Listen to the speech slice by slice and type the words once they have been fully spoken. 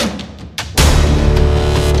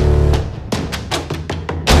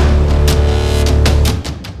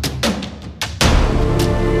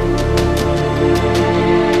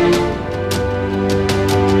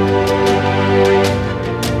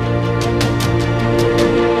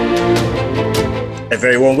A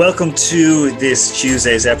very warm welcome to this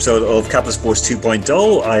Tuesday's episode of Capital Sports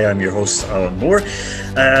 2.0. I am your host, Alan Moore.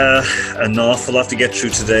 An awful lot to get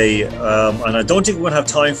through today, and I don't think we're going to have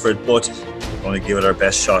time for it, but we're going to give it our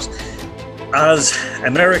best shot. As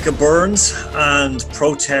America burns and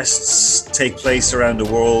protests take place around the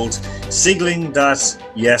world, signaling that,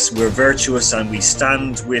 yes, we're virtuous and we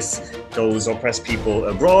stand with those oppressed people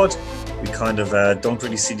abroad, we kind of don't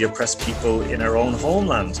really see the oppressed people in our own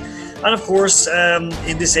homeland. And of course,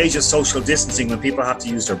 in this age of social distancing, when people have to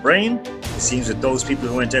use their brain, it seems that those people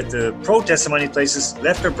who went out to protest in many places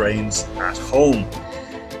left their brains at home.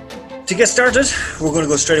 To get started, we're going to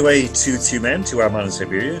go straight away to two men, to Armand in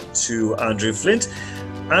Siberia, to Andrew Flint.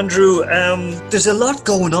 Andrew, there's a lot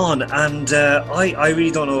going on, and I really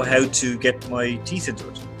don't know how to get my teeth into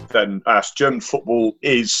it. Then as German football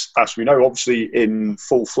is, as we know, obviously in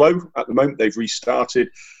full flow at the moment. They've restarted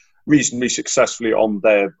reasonably successfully on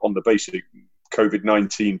the basic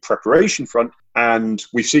COVID-19 preparation front, and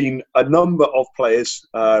we've seen a number of players.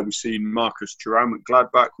 We've seen Marcus Thuram at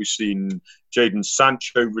Gladbach. We've seen Jadon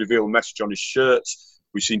Sancho reveal a message on his shirt.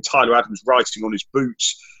 We've seen Tyler Adams writing on his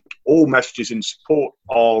boots. All messages in support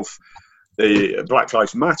of the Black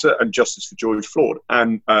Lives Matter and justice for George Floyd.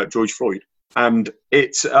 And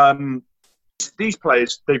it's these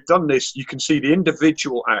players. They've done this. You can see the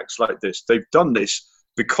individual acts like this. They've done this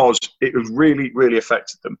because it has really, really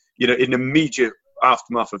affected them. You know, in the immediate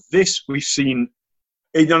aftermath of this, we've seen,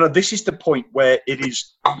 this is the point where it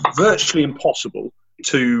is virtually impossible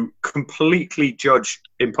to completely judge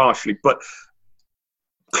impartially. But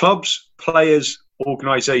clubs, players,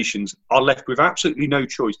 organisations are left with absolutely no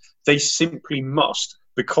choice. They simply must,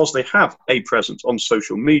 because they have a presence on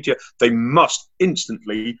social media, they must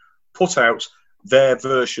instantly put out their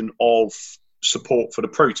version of support for the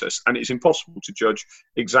protests, and it's impossible to judge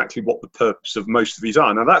exactly what the purpose of most of these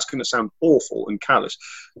are. Now, that's going to sound awful and callous.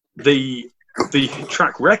 The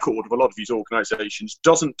track record of a lot of these organisations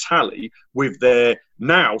doesn't tally with their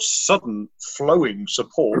now sudden flowing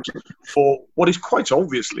support for what is quite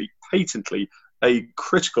obviously, patently, a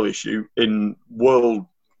critical issue in world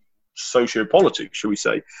sociopolitics, shall we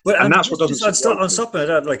say? And that's what doesn't. On top of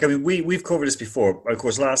that, like, I mean, we've covered this before. Of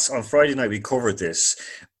course, on Friday night we covered this.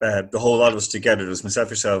 The whole lot of us together. There was myself,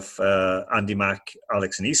 yourself, Andy Mack,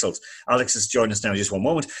 Alex, and Isolt. Alex has joined us now. Just one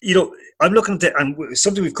moment. You know, I'm looking at and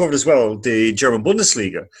something we've covered as well. The German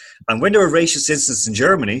Bundesliga, and when there were racist incidents in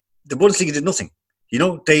Germany, the Bundesliga did nothing. You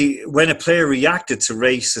know, when a player reacted to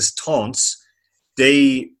racist taunts,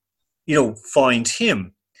 they, fined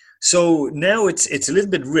him. So now it's a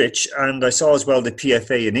little bit rich, and I saw as well the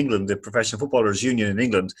PFA in England, the Professional Footballers Union in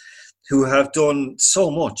England, who have done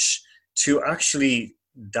so much to actually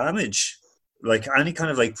damage like any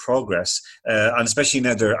kind of like progress, and especially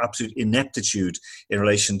now their absolute ineptitude in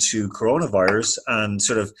relation to coronavirus and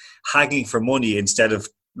sort of haggling for money instead of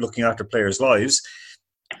looking after players' lives.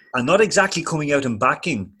 And not exactly coming out and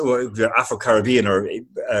backing the Afro-Caribbean or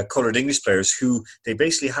coloured English players who they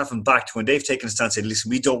basically haven't backed when they've taken a stance and said, listen,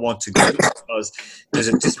 we don't want to go because there's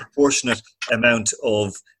a disproportionate amount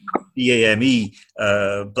of BAME,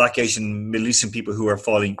 Black, Asian, Middle Eastern people who are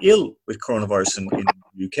falling ill with coronavirus in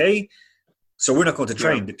the UK. So we're not going to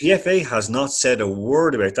train. The PFA has not said a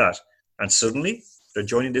word about that. And suddenly they're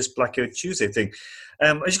joining this Blackout Tuesday thing.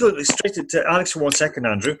 I just go straight to Alex for 1 second,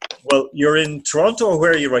 Andrew. Well, you're in Toronto, or where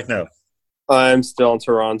are you right now? I'm still in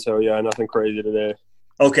Toronto, yeah, nothing crazy today.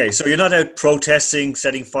 Okay, so you're not out protesting,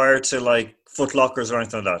 setting fire to, like, Foot Lockers or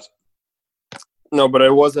anything like that? No, but I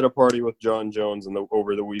was at a party with John Jones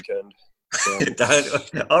over the weekend. So.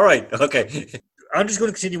 All right, okay. I'm just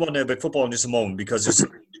going to continue on now about football in just a moment, because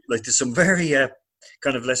there's some very,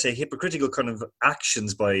 kind of, let's say, hypocritical kind of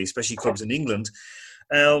actions by especially clubs in England.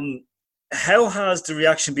 How has the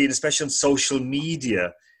reaction been, especially on social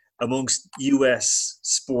media, amongst US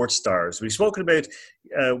sports stars? We've spoken about,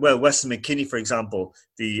 Weston McKennie, for example,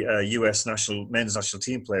 the US men's national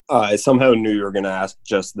team player. I somehow knew you were going to ask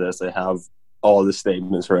just this. I have all the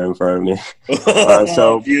statements right in front of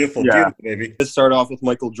me. Beautiful, baby. Let's start off with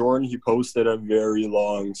Michael Jordan. He posted a very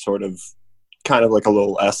long kind of like a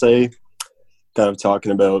little essay, kind of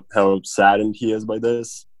talking about how saddened he is by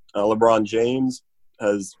this. LeBron James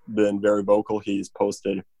has been very vocal. He's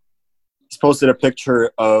posted a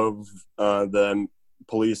picture of the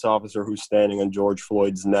police officer who's standing on George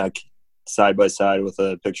Floyd's neck side by side with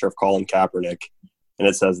a picture of Colin Kaepernick, and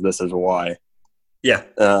it says, "This is why." Yeah.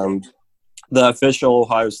 The official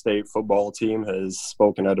Ohio State football team has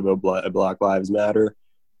spoken out about Black Lives Matter.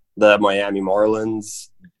 The Miami Marlins,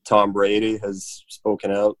 Tom Brady has spoken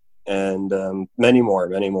out. and many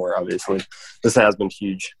more. Obviously, this has been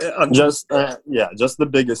huge. Just the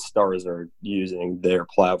biggest stars are using their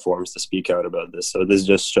platforms to speak out about this. So this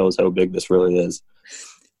just shows how big this really is.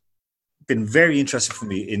 Been very interesting for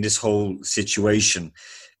me in this whole situation.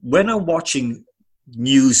 When I'm watching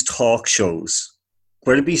news talk shows,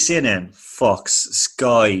 whether it be CNN, Fox,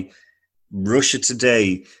 Sky, Russia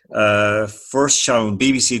Today, First Channel,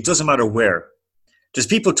 BBC, it doesn't matter where. There's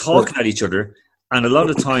people talking at each other, and a lot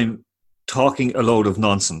of the time talking a load of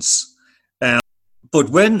nonsense. But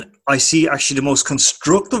when I see actually the most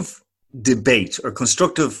constructive debate or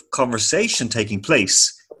constructive conversation taking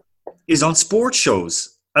place is on sports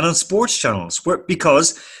shows and on sports channels.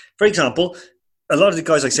 Because, for example, a lot of the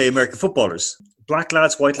guys, like say American footballers, black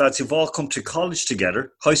lads, white lads, who've all come to college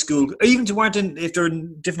together, high school, even if they're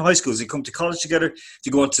in different high schools, they come to college together to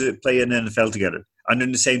go on to play in NFL together, and they're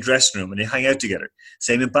in the same dressing room and they hang out together.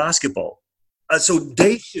 Same in basketball. So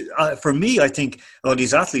they, for me, I think a lot of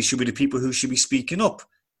these athletes should be the people who should be speaking up.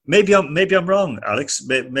 Maybe I'm wrong, Alex.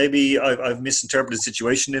 Maybe I've misinterpreted the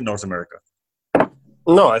situation in North America.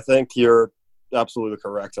 No, I think you're absolutely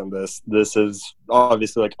correct on this. This is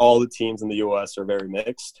obviously like all the teams in the U.S. are very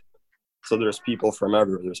mixed. So there's people from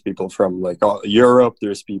everywhere. There's people from like Europe.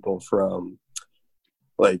 There's people from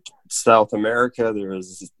like South America.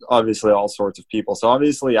 There's obviously all sorts of people. So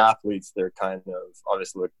obviously athletes, they're kind of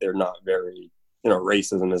obviously like, they're not very,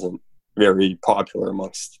 racism isn't very popular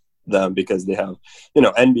amongst them because they have,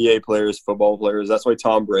 NBA players, football players. That's why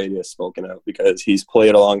Tom Brady has spoken out, because he's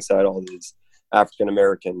played alongside all these African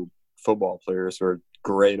American football players who are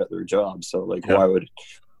great at their job. So like, why would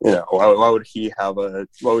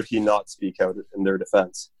he not speak out in their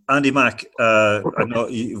defense? Andy Mack, I know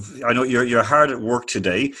you're hard at work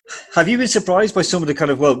today. Have you been surprised by some of the kind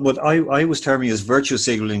of, what I was terming as virtue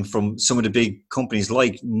signaling from some of the big companies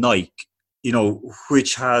like Nike,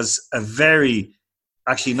 which has a very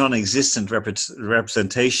actually non-existent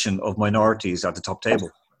representation of minorities at the top table?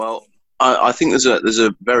 Well, I think there's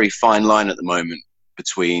a very fine line at the moment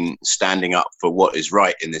between standing up for what is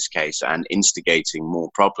right in this case and instigating more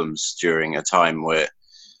problems during a time where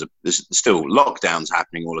there's still lockdowns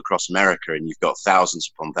happening all across America, and you've got thousands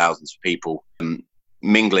upon thousands of people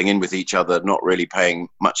mingling in with each other, not really paying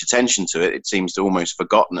much attention to it. It seems to almost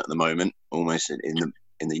forgotten at the moment, almost in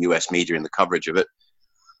the US media and the coverage of it.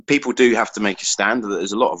 People do have to make a stand.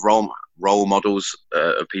 There's a lot of role models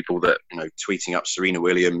of people that, tweeting up Serena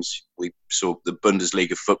Williams. We saw the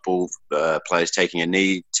Bundesliga football players taking a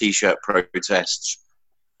knee, T-shirt protests.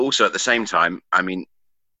 Also, at the same time, I mean,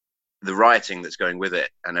 the rioting that's going with it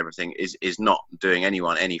and everything is not doing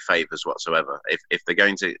anyone any favours whatsoever. If they're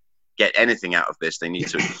going to get anything out of this, they need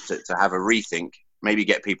to have a rethink, maybe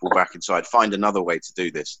get people back inside, find another way to do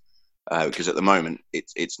this, because at the moment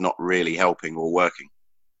it's not really helping or working.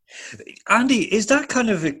 Andy, is that kind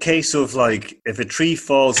of a case of like if a tree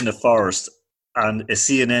falls in a forest and a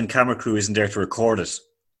CNN camera crew isn't there to record it,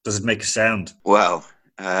 does it make a sound? Well,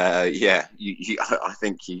 yeah, I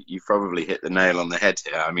think you probably hit the nail on the head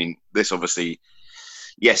here. I mean, this obviously,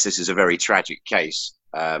 yes, this is a very tragic case,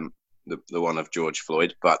 the one of George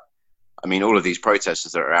Floyd, but I mean, all of these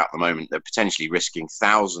protesters that are out at the moment, they're potentially risking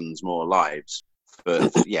thousands more lives for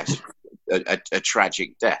yes, a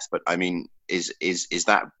tragic death. But I mean, is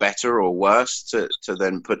that better or worse to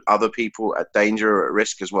then put other people at danger or at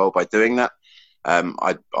risk as well by doing that?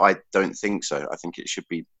 I don't think so. I think it should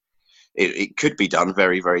be. It could be done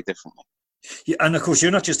very, very differently. Yeah, and of course,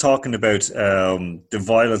 you're not just talking about the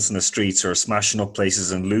violence in the streets or smashing up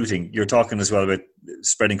places and looting. You're talking as well about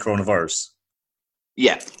spreading coronavirus.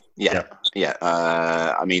 Yeah.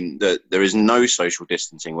 I mean, there is no social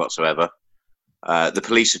distancing whatsoever. The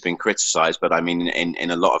police have been criticised, but I mean,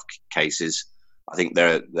 in a lot of cases, I think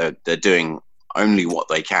they're doing only what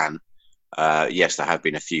they can. Yes, there have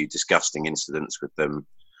been a few disgusting incidents with them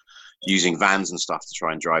using vans and stuff to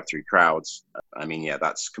try and drive through crowds. I mean, yeah,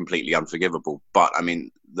 that's completely unforgivable. But I mean,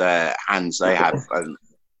 they have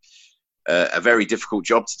a very difficult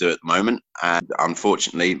job to do at the moment. And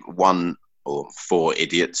unfortunately, 1 or 4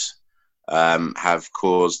 idiots have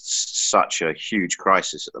caused such a huge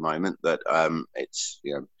crisis at the moment that it's,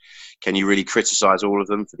 can you really criticize all of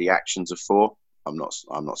them for the actions of 4? I'm not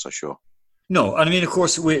so sure. No, I mean, of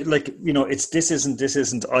course, this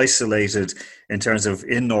isn't isolated in terms of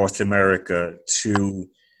in North America to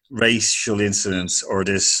racial incidents or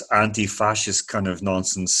this anti-fascist kind of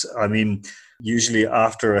nonsense. I mean, usually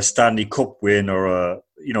after a Stanley Cup win or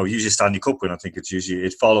usually a Stanley Cup win, I think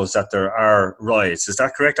it follows that there are riots. Is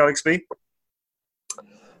that correct, Alex B?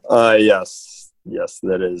 Yes,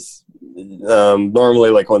 that is. Normally,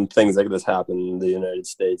 like when things like this happen in the United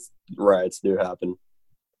States, riots do happen.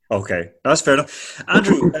 Okay, that's fair enough.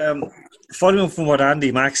 Andrew, following up from what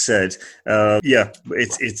Andy Mack said,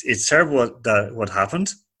 it's terrible what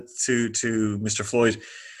happened to Mr. Floyd.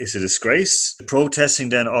 It's a disgrace. Protesting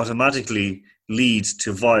then automatically leads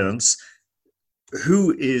to violence.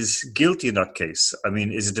 Who is guilty in that case? I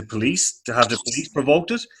mean, is it the police? Have the police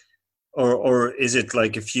provoked it? Or is it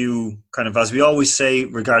like a few kind of, as we always say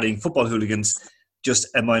regarding football hooligans, just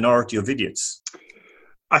a minority of idiots?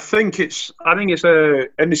 I think it's a,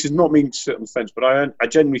 and this is not mean to sit on the fence, but I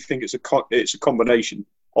genuinely think it's a combination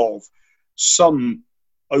of some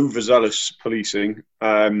overzealous policing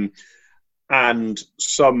and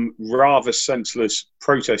some rather senseless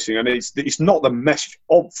protesting, and it's not the message.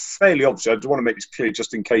 Fairly obviously, I do want to make this clear,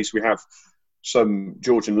 just in case we have some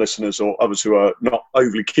Georgian listeners or others who are not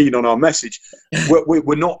overly keen on our message.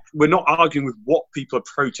 We're not arguing with what people are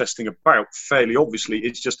protesting about. Fairly obviously,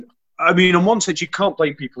 it's just. I mean, on one side, you can't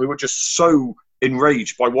blame people who are just so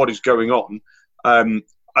enraged by what is going on.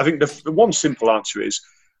 I think the one simple answer is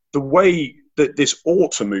the way that this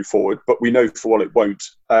ought to move forward, but we know for what it won't,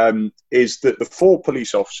 is that the 4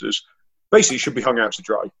 police officers basically should be hung out to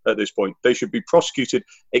dry at this point. They should be prosecuted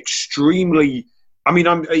extremely. I mean,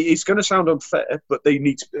 it's going to sound unfair, but they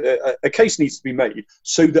need a case needs to be made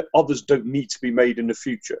so that others don't need to be made in the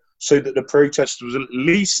future, so that the protesters at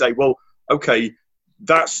least say, well, okay,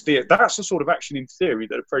 that's the sort of action in theory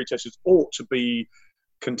that the protesters ought to be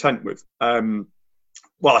content with.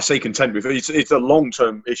 Well, I say content with. It's a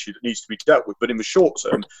long-term issue that needs to be dealt with, but in the short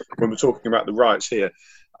term, when we're talking about the riots here,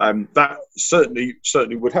 that certainly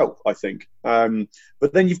would help, I think.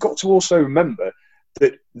 But then you've got to also remember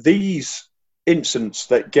that these incidents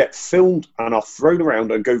that get filmed and are thrown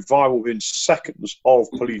around and go viral within seconds of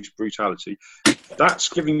police brutality, that's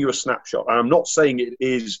giving you a snapshot. And I'm not saying it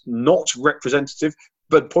is not representative,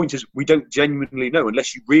 but the point is we don't genuinely know.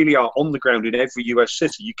 Unless you really are on the ground in every US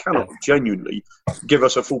city, you cannot genuinely give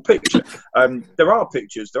us a full picture. There are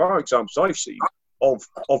pictures, there are examples I've seen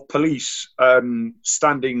of police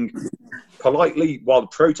standing politely while the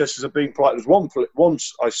protesters are being polite. There's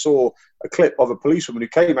once I saw a clip of a policewoman who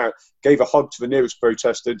came out, gave a hug to the nearest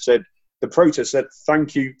protester and said, the protester said,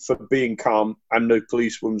 "Thank you for being calm," and the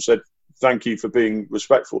policewoman said, "Thank you for being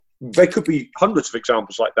respectful." There could be hundreds of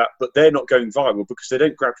examples like that, but they're not going viral because they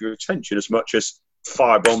don't grab your attention as much as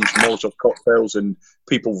firebombs, Molotov cocktails, and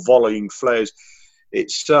people volleying flares.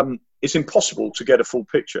 It's impossible to get a full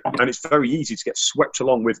picture, and it's very easy to get swept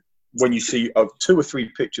along with when you see 2 or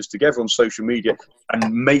 3 pictures together on social media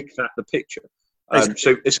and make that the picture.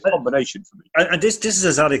 So it's a combination for me. And this is,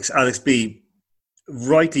 as Alex B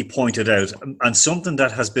rightly pointed out, and something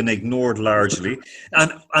that has been ignored largely.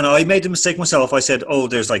 And I made the mistake myself. I said, oh,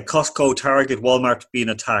 there's like Costco, Target, Walmart being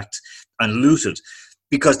attacked and looted,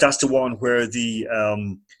 because that's the one where the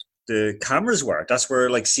cameras were. That's where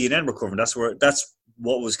like CNN were covering. That's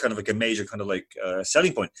what was kind of like a major kind of like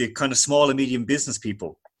selling point. The kind of small and medium business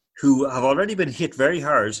people who have already been hit very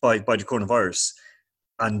hard by the coronavirus,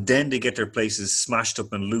 and then they get their places smashed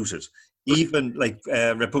up and looted. Even like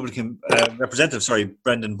Republican representative,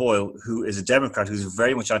 Brendan Boyle, who is a Democrat, who's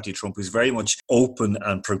very much anti-Trump, who's very much open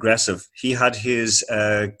and progressive. He had his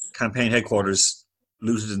campaign headquarters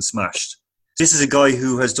looted and smashed. This is a guy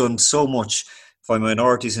who has done so much for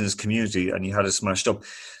minorities in his community, and he had it smashed up.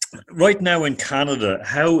 Right now in Canada,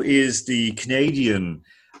 how is the Canadian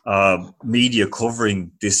media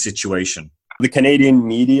covering this situation? The Canadian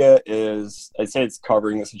media I'd say it's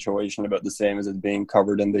covering the situation about the same as it's being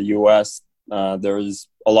covered in the US. There's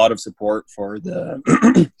a lot of support for the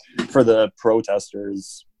for the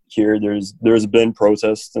protesters here. There's been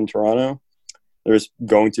protests in Toronto. There's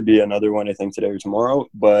going to be another one, I think, today or tomorrow.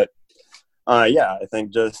 But I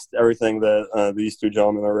think just everything that these 2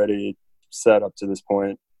 gentlemen already said up to this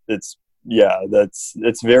point, it's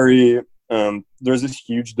very. There's this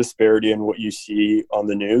huge disparity in what you see on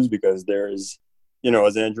the news, because there's,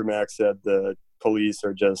 as Andrew Mack said, the police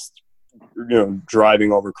are just,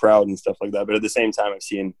 driving over crowd and stuff like that. But at the same time, I've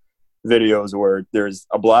seen videos where there's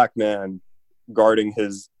a black man guarding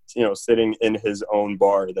his, sitting in his own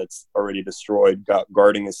bar that's already destroyed,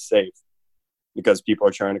 guarding his safe because people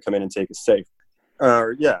are trying to come in and take his safe.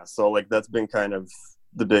 So like that's been kind of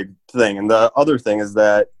the big thing. And the other thing is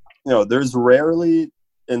that, there's rarely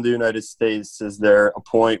in the United States is there a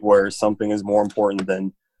point where something is more important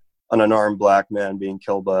than an unarmed black man being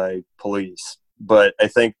killed by police. But I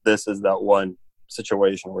think this is that one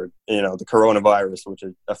situation where, the coronavirus, which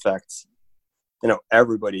affects,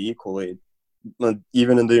 everybody equally,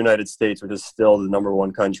 even in the United States, which is still the number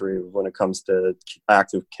 1 country when it comes to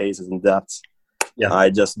active cases and deaths. Yeah, I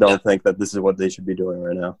just don't think that this is what they should be doing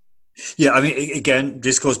right now. Yeah, I mean, again,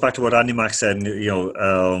 this goes back to what Andy Mack said,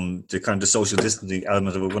 the kind of the social distancing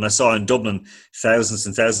element of it. When I saw in Dublin thousands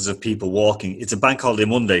and thousands of people walking, it's a bank holiday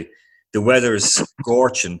Monday, the weather is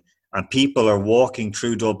scorching, and people are walking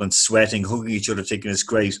through Dublin, sweating, hugging each other, thinking it's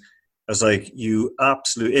great. I was like, you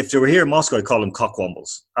absolute, if they were here in Moscow, I'd call them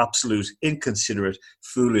cockwombles, absolute inconsiderate,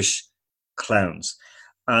 foolish clowns.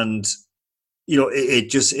 And,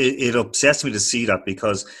 it upsets me to see that,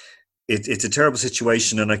 because it's a terrible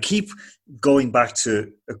situation. And I keep going back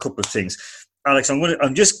to a couple of things. Alex,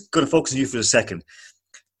 I'm just going to focus on you for a second.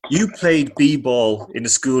 You played b-ball in the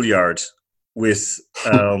schoolyard with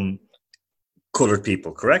coloured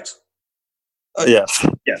people, correct? Yes.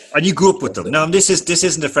 Yeah, and you grew up with them. Now, this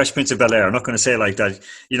isn't the Fresh Prince of Bel-Air. I'm not going to say like that.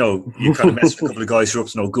 You kind of messed with a couple of guys who are up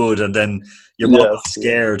to no good, and then your mom got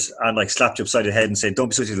scared and like slapped you upside the head and said, "Don't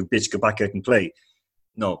be such a little bitch. Go back out and play."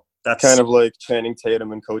 No, that's kind of like Channing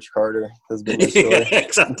Tatum and Coach Carter has been the story. Yeah,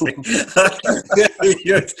 exactly.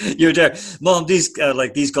 you're there, Mom.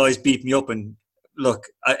 These guys beat me up, and look,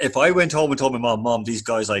 if I went home and told my mom, these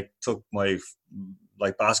guys took my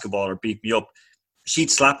basketball or beat me up, she'd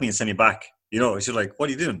slap me and send me back. She's like, "What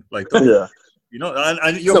are you doing?" Yeah.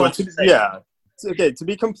 And you're okay. To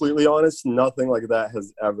be completely honest, nothing like that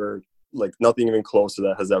has ever, nothing even close to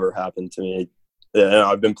that has ever happened to me. Yeah,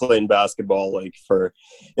 I've been playing basketball for,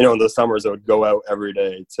 in the summers I would go out every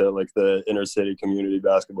day to the inner city community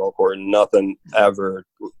basketball court, and nothing ever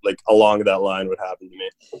along that line would happen to me.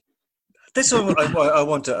 This is what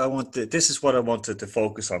this is what I wanted to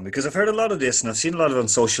focus on, because I've heard a lot of this, and I've seen a lot of it on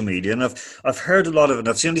social media, and I've heard a lot of it, and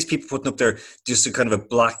I've seen these people putting up there just a kind of a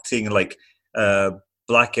black thing,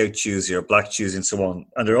 blackout Tuesday or Black Tuesday and so on,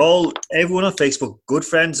 and everyone on Facebook, good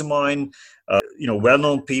friends of mine,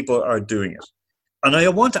 well-known people are doing it. And I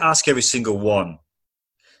want to ask every single one,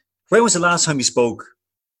 when was the last time you spoke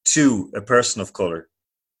to a person of colour?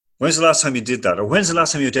 When's the last time you did that? Or when's the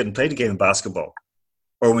last time you did and played a game of basketball?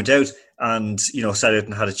 Or went out and, sat out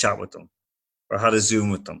and had a chat with them? Or had a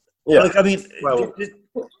Zoom with them? Yeah. Do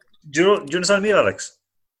you understand me, Alex?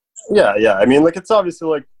 Yeah. I mean, it's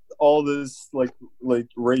obviously all this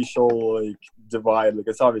racial divide.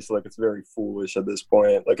 It's obviously it's very foolish at this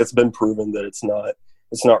point. It's been proven that it's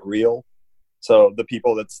not real. So the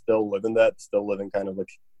people that still live in kind of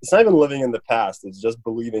it's not even living in the past. It's just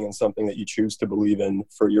believing in something that you choose to believe in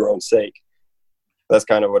for your own sake. That's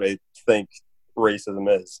kind of what I think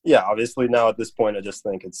racism is. Yeah, obviously now at this point, I just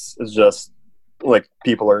think it's just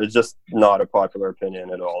people are, it's just not a popular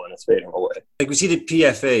opinion at all, and it's fading away. We see the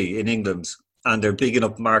PFA in England, and they're bigging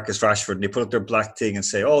up Marcus Rashford, and they put up their black thing and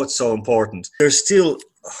say, "Oh, it's so important." There's still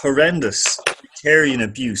horrendous sectarian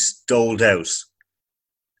abuse doled out.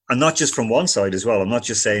 And not just from one side as well. I'm not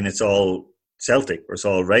just saying it's all Celtic or it's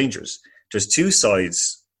all Rangers. There's two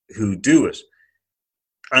sides who do it.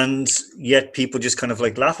 And yet people just kind of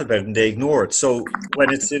laugh about it and they ignore it. So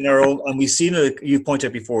when it's in our own, and we've seen it, you've pointed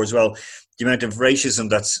out before as well, the amount of racism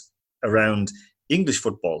that's around English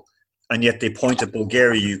football. And yet they point at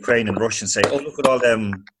Bulgaria, Ukraine and Russia and say, "Oh, look at all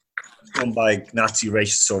them scumbag Nazi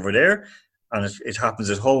racists over there." And it happens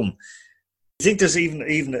at home. I think there's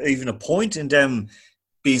even a point in them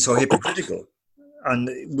being so hypocritical, and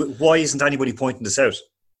why isn't anybody pointing this out?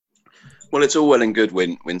 Well, it's all well and good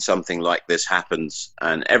when something like this happens,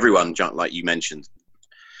 and everyone, like you mentioned,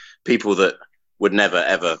 people that would never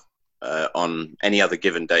ever on any other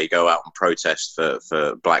given day go out and protest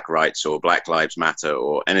for black rights or Black Lives Matter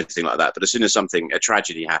or anything like that. But as soon as a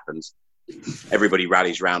tragedy happens, everybody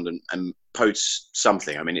rallies around and posts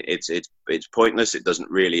something. I mean, it's pointless. It doesn't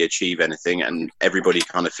really achieve anything, and everybody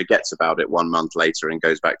kind of forgets about it 1 month later and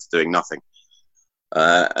goes back to doing nothing.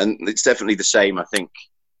 And it's definitely the same, I think,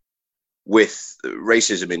 with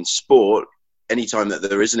racism in sport. Anytime that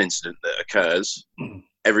there is an incident that occurs,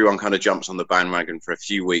 everyone kind of jumps on the bandwagon for a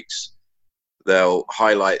few weeks. They'll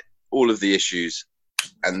highlight all of the issues,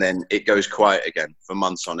 and then it goes quiet again for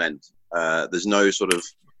months on end. There's no sort of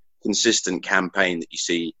consistent campaign that you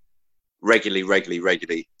see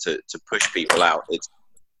regularly to push people out. It's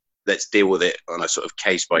let's deal with it on a sort of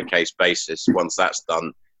case by case basis. Once that's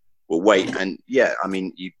done, we'll wait. And yeah, I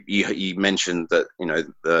mean, you mentioned that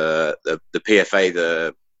the PFA,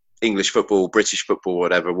 the English football, British football,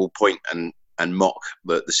 whatever, will point and mock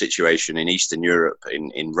the situation in Eastern Europe,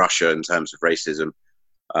 in Russia in terms of racism,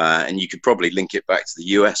 and you could probably link it back to the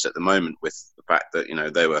US at the moment with the fact that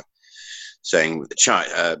they were saying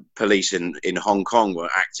the police in Hong Kong were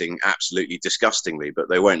acting absolutely disgustingly, but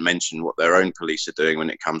they won't mention what their own police are doing when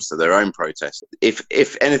it comes to their own protests.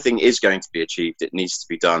 If anything is going to be achieved, it needs to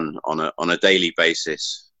be done on a daily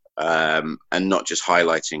basis, and not just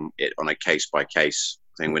highlighting it on a case by case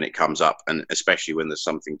thing when it comes up, and especially when there's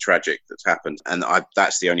something tragic that's happened. And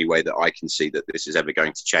that's the only way that I can see that this is ever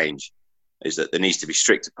going to change, is that there needs to be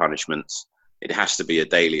stricter punishments. It has to be a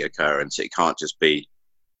daily occurrence. It can't just be,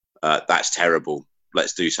 that's terrible,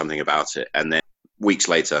 let's do something about it. And then weeks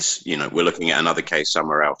later, we're looking at another case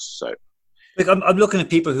somewhere else. So, like, I'm looking at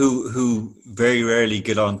people who very rarely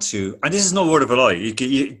get onto, and this is no word of a lie.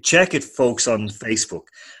 You check it, folks, on Facebook.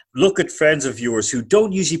 Look at friends of yours who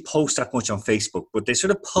don't usually post that much on Facebook, but they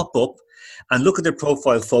sort of pop up and look at their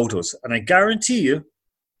profile photos. And I guarantee you,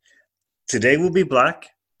 today will be black.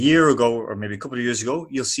 A year ago, or maybe a couple of years ago,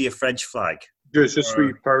 you'll see a French flag. Just a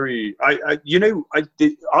sweet Paris.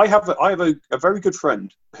 I have a very good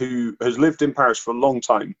friend who has lived in Paris for a long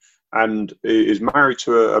time and is married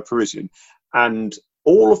to a Parisian. And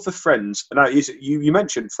all of the friends, and you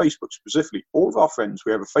mentioned Facebook specifically, all of our friends,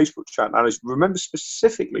 we have a Facebook chat, and I remember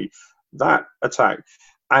specifically that attack.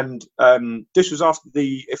 And this was after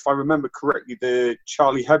if I remember correctly, the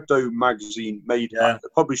Charlie Hebdo magazine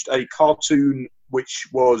published a cartoon which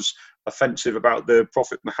was offensive about the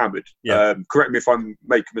Prophet Muhammad. Correct me if I'm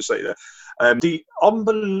making a mistake there. The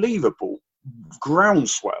unbelievable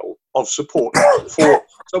groundswell of support for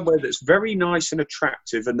somewhere that's very nice and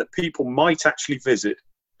attractive and that people might actually visit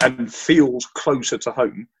and feels closer to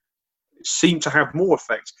home seemed to have more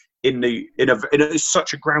effect in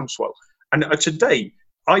such a groundswell. And today,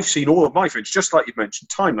 I've seen all of my friends, just like you mentioned,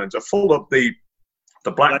 timelines are full of the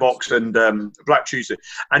Black Box and Black Tuesday.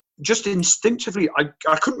 And just instinctively,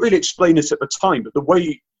 I couldn't really explain it at the time, but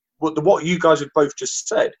what you guys have both just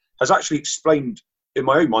said has actually explained in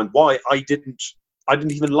my own mind why I didn't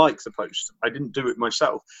even like the post. I didn't do it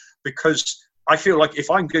myself, because I feel like if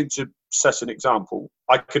I'm going to set an example,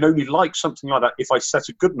 I can only like something like that if I set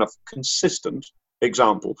a good enough, consistent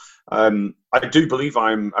example. I do believe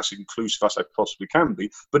I'm as inclusive as I possibly can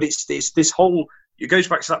be, but it's this whole, it goes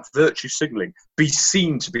back to that virtue signaling. Be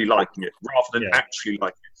seen to be liking it rather than actually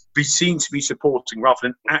liking it. Be seen to be supporting rather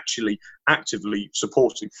than actually actively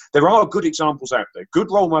supporting. There are good examples out there,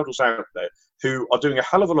 good role models out there who are doing a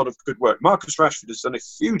hell of a lot of good work. Marcus Rashford has done a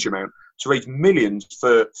huge amount to raise millions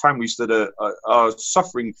for families that are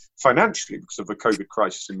suffering financially because of the COVID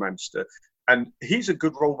crisis in Manchester. And he's a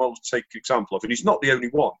good role model to take example of, and he's not the only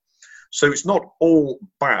one. So it's not all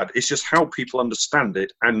bad. It's just how people understand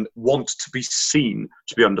it and want to be seen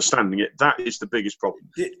to be understanding it. That is the biggest problem.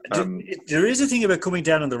 There is a thing about coming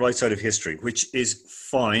down on the right side of history, which is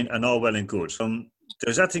fine and all well and good.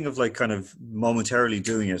 There's that thing of like kind of momentarily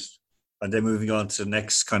doing it and then moving on to the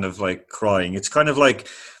next kind of like crying. It's kind of like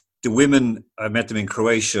the women, I met them in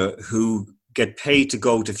Croatia, who get paid to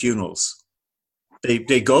go to funerals.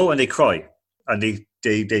 They go and they cry and they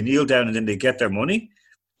kneel down and then they get their money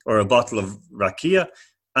or a bottle of rakia,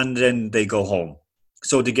 and then they go home.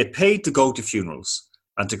 So they get paid to go to funerals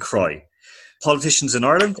and to cry. Politicians in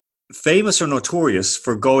Ireland, famous or notorious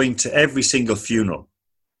for going to every single funeral,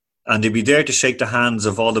 and they'd be there to shake the hands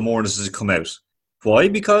of all the mourners as they come out. Why?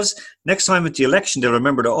 Because next time at the election, they'll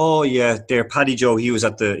remember that, oh yeah, there, Paddy Joe, he was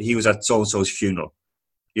at so-and-so's funeral.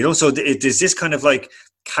 You know, so there's this kind of like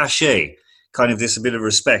cachet, kind of this a bit of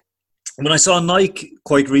respect. When I saw Nike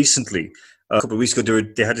quite recently, a couple of weeks ago,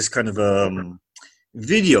 they had this kind of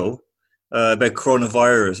video about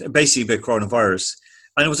coronavirus,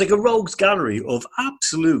 and it was like a rogues gallery of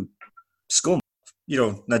absolute scum. You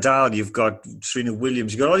know, Nadal, you've got Serena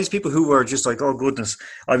Williams, you've got all these people who were just like, oh goodness,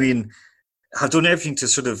 I mean, have done everything to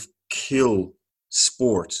sort of kill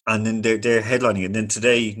sport, and then they're headlining it. And then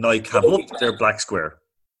today, Nike have upped their black square.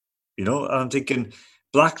 You know, I'm thinking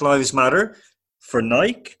Black Lives Matter for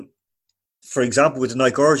Nike. For example, with the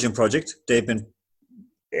Nike Origin project, they've been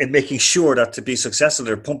making sure that to be successful,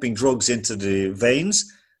 they're pumping drugs into the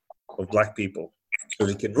veins of black people so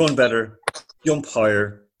they can run better, jump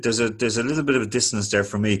higher. There's a little bit of a distance there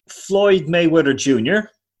for me. Floyd Mayweather Jr.,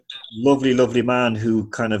 lovely man who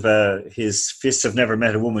kind of his fists have never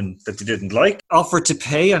met a woman that they didn't like, offered to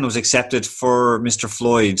pay and was accepted for Mr.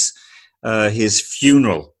 Floyd's his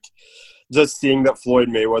funeral. Just seeing that Floyd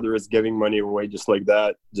Mayweather is giving money away just like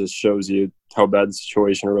that just shows you how bad the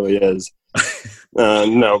situation really is.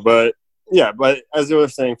 But as I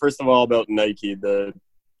was saying, first of all, about Nike, I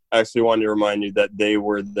actually wanted to remind you that they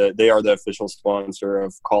are the official sponsor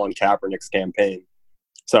of Colin Kaepernick's campaign.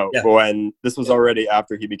 So when this was already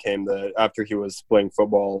after he was playing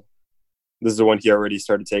football, this is when he already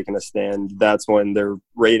started taking a stand. That's when their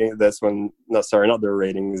rating. That's when that's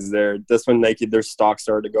when Nike, their stock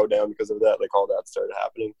started to go down because of that. Like all that started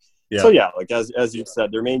happening. Yeah. So like as you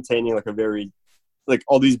said, they're maintaining like a very, like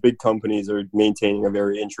all these big companies are maintaining a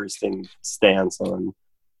very interesting stance on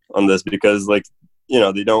this, because like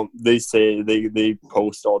they say they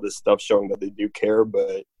post all this stuff showing that they do care,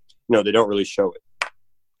 but they don't really show it.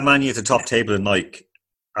 Man, at the top table in Nike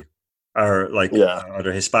are like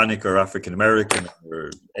either Hispanic or African American or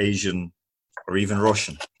Asian or even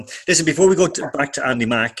Russian. Listen, before we go back to Andy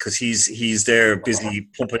Mack, because he's there busy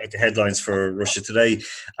pumping out the headlines for Russia Today.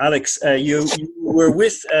 Alex, you were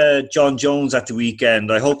with John Jones at the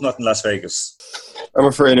weekend. I hope not in Las Vegas. I'm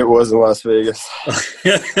afraid it was in Las Vegas.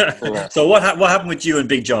 So what happened with you and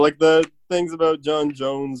Big John? Like, the things about John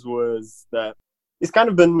Jones was that he's kind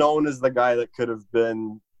of been known as the guy that could have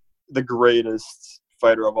been the greatest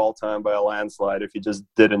fighter of all time by a landslide if he just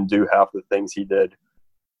didn't do half the things he did.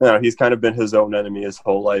 He's kind of been his own enemy his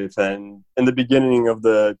whole life. And in the beginning of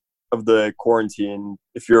the quarantine,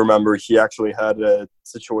 if you remember, he actually had a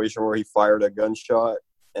situation where he fired a gunshot.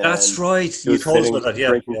 That's right. You told us about that,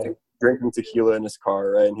 yeah. Drinking tequila in his car,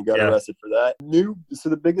 right? And he got arrested for that. So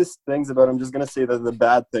the biggest things about him, I'm just going to say that the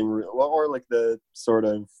bad thing, or like the sort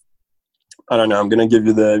of, I don't know, I'm going to give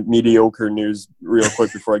you the mediocre news real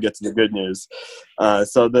quick before I get to the good news.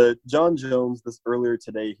 So the John Jones, earlier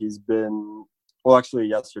today,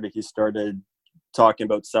 yesterday, he started talking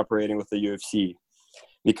about separating with the UFC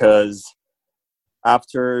because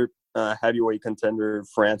after heavyweight contender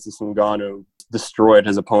Francis Ngannou destroyed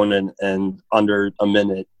his opponent and under a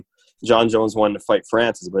minute, John Jones wanted to fight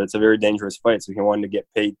Francis, but it's a very dangerous fight, so he wanted to get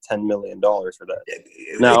paid $10 million for that.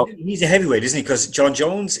 Now he's a heavyweight, isn't he? Because John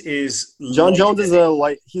Jones is a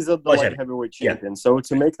light heavyweight champion. Yeah. So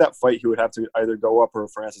to make that fight, he would have to either go up or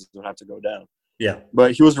Francis would have to go down. Yeah,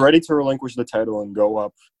 but he was ready to relinquish the title and go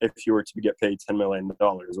up if he were to get paid $10 million,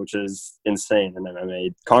 which is insane in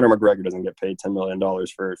MMA. Conor McGregor doesn't get paid $10 million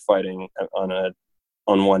for fighting on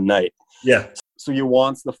one night. Yeah. So he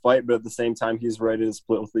wants the fight, but at the same time, he's ready to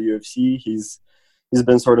split with the UFC. He's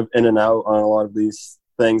been sort of in and out on a lot of these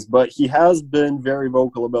things, but he has been very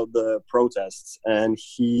vocal about the protests. And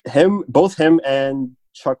both him and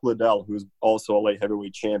Chuck Liddell, who's also a light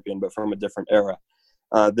heavyweight champion, but from a different era,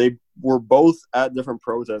 they were both at different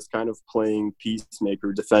protests, kind of playing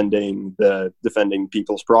peacemaker, defending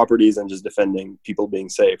people's properties and just defending people being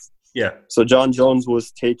safe. Yeah. So John Jones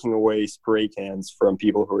was taking away spray cans from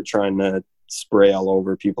people who were trying to spray all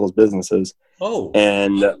over people's businesses. Oh.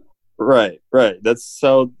 And right. That's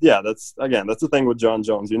the thing with John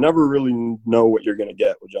Jones. You never really know what you're going to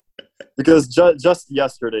get with John. Because just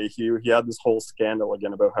yesterday, he had this whole scandal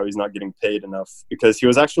again about how he's not getting paid enough, because he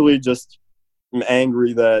was actually just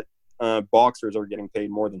angry that boxers are getting paid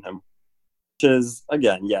more than him. Which is,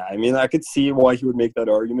 again, I could see why he would make that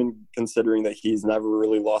argument, considering that he's never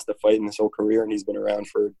really lost a fight in his whole career and he's been around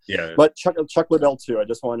for... Yeah. But Chuck Liddell, too. I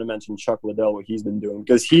just wanted to mention Chuck Liddell, what he's been doing,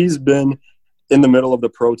 because he's been in the middle of the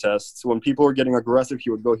protests. When people were getting aggressive,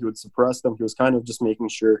 he would suppress them. He was kind of just making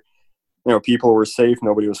sure, people were safe,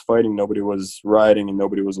 nobody was fighting, nobody was rioting, and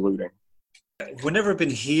nobody was looting. We've never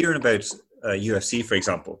been hearing about UFC, for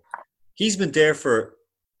example. He's been there for...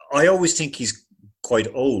 I always think he's quite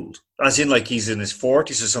old, as in like he's in his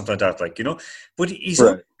 40s or something like that, but he's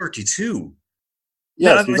only 32.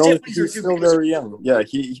 Yeah, he's still very young. Yeah,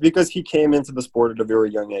 because he came into the sport at a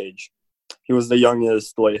very young age. He was the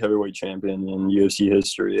youngest light heavyweight champion in UFC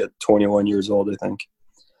history at 21 years old, I think.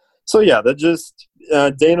 So yeah, that just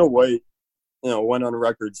Dana White, went on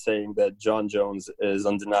record saying that John Jones is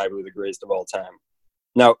undeniably the greatest of all time.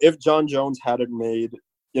 Now, if John Jones hadn't made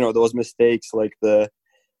those mistakes,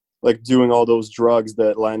 like doing all those drugs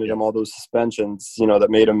that landed him all those suspensions,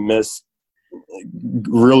 that made him miss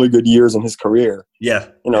really good years in his career. Yeah.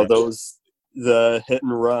 The hit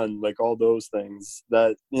and run, like all those things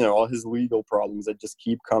that, all his legal problems that just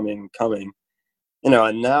keep coming,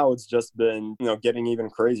 and now it's just been, getting even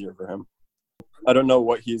crazier for him. I don't know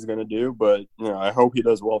what he's going to do, but, I hope he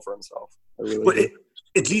does well for himself.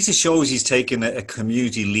 At least it shows he's taken a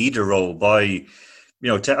community leader role by,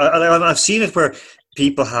 I've seen it where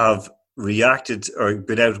people have reacted or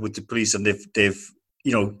been out with the police and they've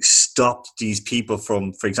stopped these people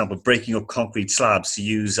from, for example, breaking up concrete slabs to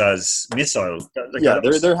use as missiles. There's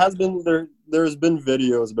been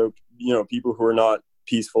videos about people who are not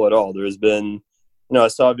peaceful at all. There's been I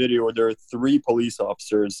saw a video where there are 3 police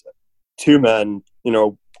officers, 2 men,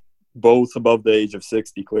 both above the age of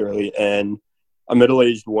 60 clearly, and a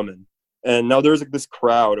middle-aged woman. And now there's this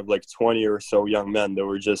crowd of 20 or so young men that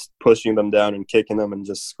were just pushing them down and kicking them and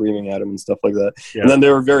just screaming at them and stuff like that. Yeah. And then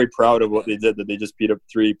they were very proud of what they did, that they just beat up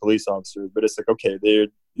 3 police officers. But it's okay,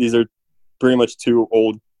 these are pretty much 2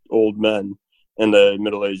 old men and a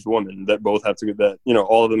middle-aged woman that both have to get that,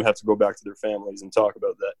 all of them have to go back to their families and talk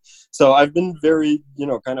about that. So I've been very,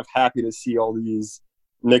 kind of happy to see all these,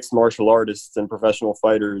 mixed martial artists and professional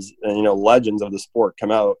fighters and, you know, legends of the sport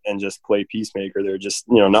come out and just play peacemaker. They're just,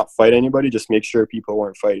 you know, not fight anybody, just make sure people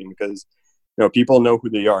weren't fighting, because, you know, people know who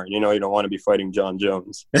they are. You know, you don't want to be fighting John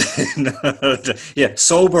Jones. Yeah,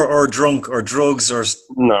 sober or drunk or drugs or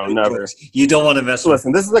no, never. Drugs. You don't want to mess with.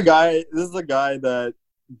 Listen, this is the guy that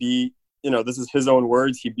beat, you know, this is his own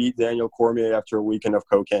words, he beat Daniel Cormier after a weekend of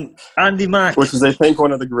cocaine. Andy Mack. Which is, I think,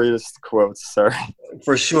 one of the greatest quotes, sorry.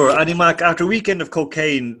 For sure. Andy Mack, after a weekend of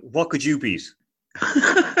cocaine, what could you beat?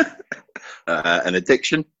 An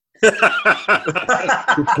addiction.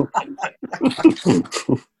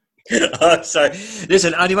 Sorry.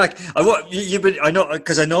 Listen, Andy Mack, I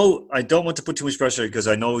don't want to put too much pressure, because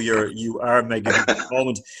I know you are Megan at the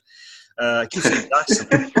moment. Keep saying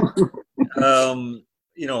Jackson.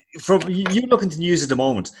 You know, from you looking to news at the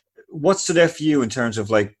moment, what stood out for you in terms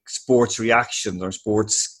of like sports reaction or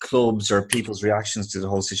sports clubs or people's reactions to the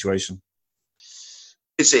whole situation?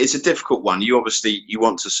 It's a difficult one. You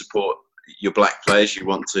want to support your black players. You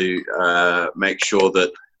want to make sure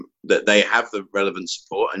that they have the relevant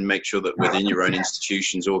support, and make sure that within your own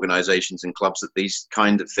institutions, organisations and clubs, that these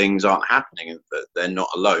kind of things aren't happening and that they're not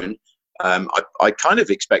alone. I kind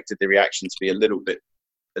of expected the reaction to be a little bit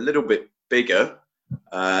bigger.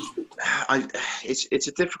 It's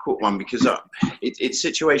a difficult one, because it's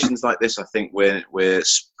situations like this, I think, where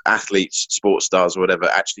athletes, sports stars or whatever,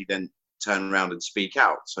 actually then turn around and speak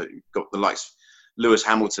out. So you've got the likes of Lewis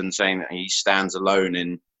Hamilton saying that he stands alone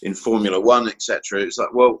in Formula One, etc. It's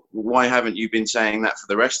like, well, why haven't you been saying that for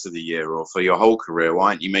the rest of the year or for your whole career?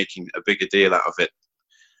 Why aren't you making a bigger deal out of it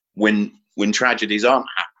when tragedies aren't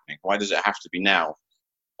happening? Why does it have to be now?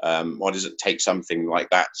 Why does it take something like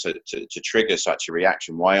that to trigger such a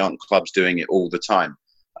reaction? Why aren't clubs doing it all the time?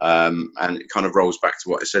 And it kind of rolls back to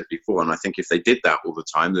what I said before. And I think if they did that all the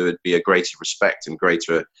time, there would be a greater respect and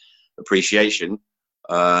greater appreciation.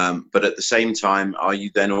 But at the same time, are you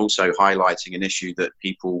then also highlighting an issue that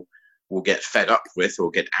people will get fed up with or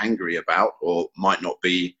get angry about, or might not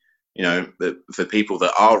be, you know, for people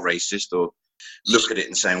that are racist, or look at it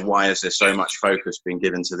and saying, why is there so much focus being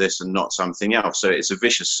given to this and not something else? So it's a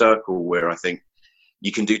vicious circle where I think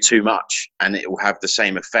you can do too much and it will have the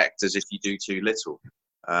same effect as if you do too little.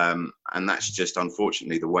 And that's just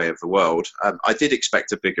unfortunately the way of the world. I did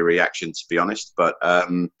expect a bigger reaction, to be honest, but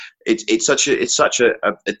it's such a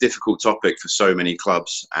difficult topic for so many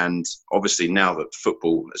clubs. And obviously now that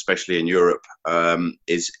football, especially in Europe,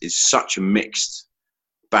 is such a mixed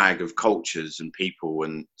bag of cultures and people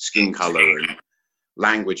and skin color and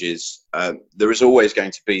languages, there is always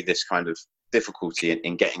going to be this kind of difficulty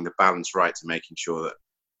in getting the balance right, to making sure that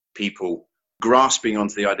people grasping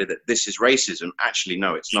onto the idea that this is racism. Actually,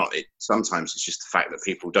 no, it's not. Sometimes it's just the fact that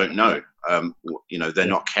people don't know. You know, they're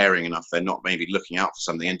not caring enough. They're not maybe looking out for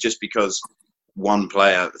something. And just because one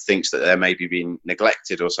player thinks that they're maybe being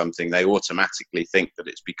neglected or something, they automatically think that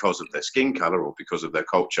it's because of their skin color or because of their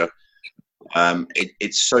culture.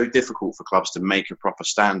 It's so difficult for clubs to make a proper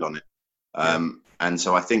stand on it. And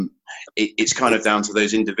so I think it's kind of down to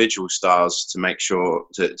those individual stars to make sure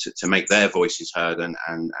to make their voices heard,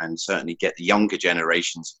 and certainly get the younger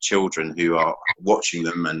generations of children who are watching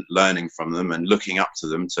them and learning from them and looking up to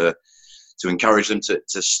them to encourage them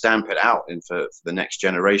to stamp it out and for the next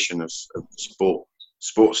generation of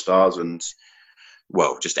sports stars and,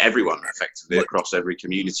 well, just everyone effectively across every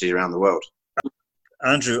community around the world.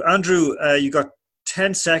 Andrew, you got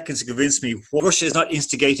 10 seconds to convince me why Russia is not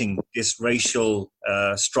instigating this racial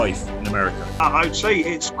strife in America. I would say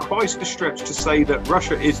it's quite a stretch to say that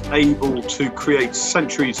Russia is able to create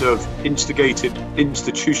centuries of instigated,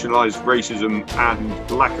 institutionalized racism and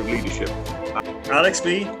lack of leadership. Alex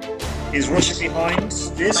B, is Russia behind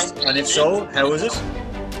this? And if so, how is it?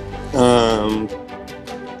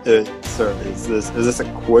 Sir, is this a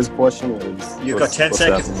quiz question? Or You've got 10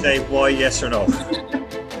 seconds to say why, yes or no.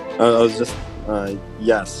 I was just,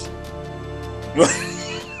 yes.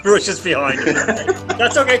 Russia's behind it.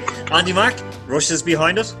 That's okay. Andy Mack, Russia's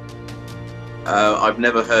behind it? I've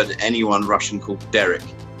never heard anyone Russian called Derek,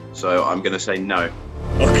 so I'm going to say no.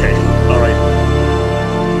 Okay, all right.